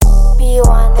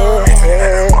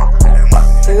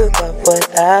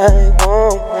I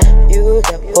want. You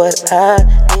got what I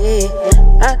need.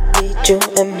 I need you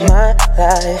in my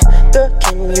life. Girl,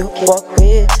 can you walk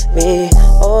with me?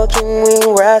 Or can we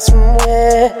ride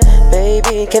somewhere?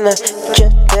 Baby, can I get you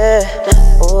there?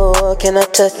 Or can I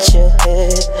touch your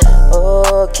head?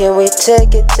 Or can we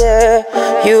take it there?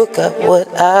 You got what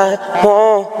I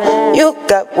want. You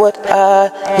got what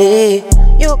I need.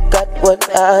 You got what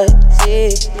I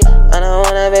see. I don't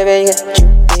wanna, baby, get you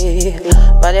deep,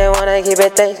 but I wanna keep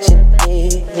it that you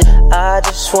need. I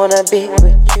just wanna be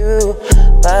with you,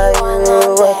 buy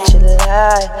you what you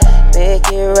like,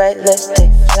 make it right, let's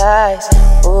take flights.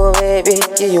 Oh baby,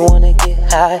 do you wanna get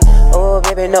high? Oh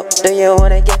baby, no, do you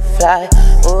wanna get fly?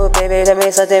 Oh baby, let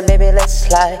me something, baby, let's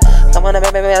fly. Come on,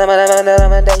 baby, I'm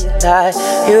gonna day you die.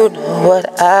 You know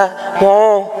what I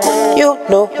want, you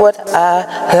know what I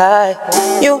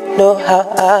like, you know how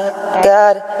I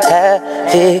gotta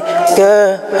have it,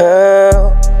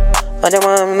 girl. What you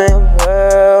want in the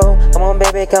world? Come on,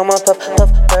 baby, come on, puff,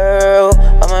 girl.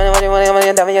 Come on, what you want,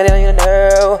 tell me you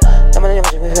know. Come on,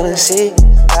 what you gonna see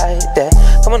like that?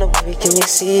 Come on, baby, can you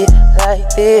see like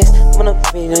this? Come on,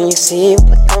 baby, can you see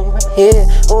when I come right here?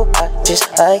 Oh, I just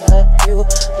like how you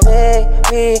make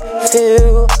me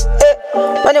feel. Hey,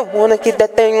 I just wanna get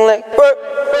that thing like work.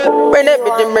 Bring that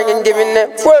bitch and bring it, giving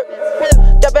that work.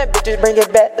 Drop that bitch, just bring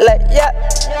it back like yeah.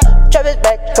 Drop it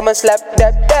back, come on, slap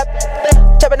that.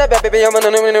 Chopping that back, baby, I'm on the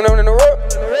road.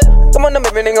 Come on,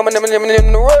 baby, I'm on the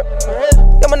road.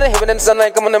 Come on, the heaven and the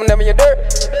sunlight, come on, I'm in your dirt.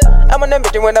 I'm on the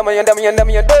bitch, when I'm on your dirt.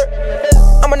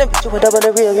 I'm on the bitch, with up on the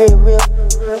real.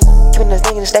 Keeping the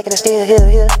thing and stacking, still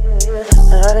here.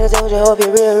 I told you, hope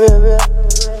you're real.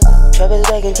 Travis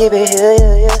back and keep it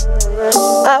here.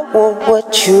 I want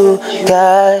what you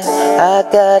got, I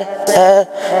gotta have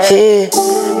it.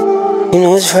 You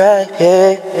know it's right,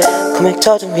 babe. Come and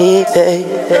talk to me, babe.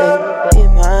 Be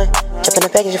mine. Jump in the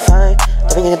package, you're fine.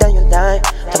 Loving you down, you're dying.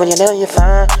 Loving you down, you're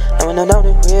fine. I wanna know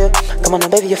the real. Come on,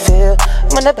 baby, you feel.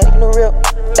 I'm on that baby, you know real.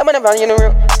 I'm on that body, you know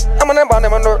real. I'm on that body,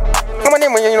 I'm on the I'm on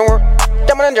that money, you know work.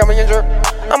 I'm on that drama, you jerk.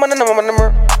 I'm on the number, I'm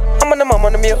on the mom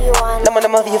on the meal. I'm on the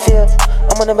mother, you feel.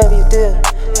 I'm on the baby, you do.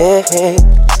 Hey.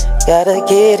 Gotta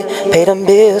get it. Pay them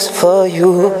bills for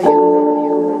you.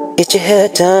 Get your hair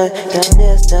done, get your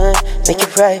nails done, make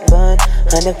it right, bun.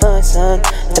 100 bucks, son.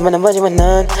 I'm on the money with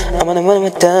none. I'm on the money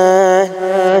with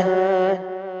done.